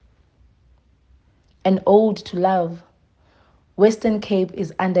an ode to love. Western Cape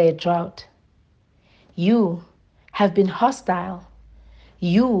is under a drought. You have been hostile.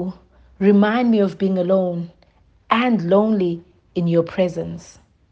 You remind me of being alone and lonely in your presence.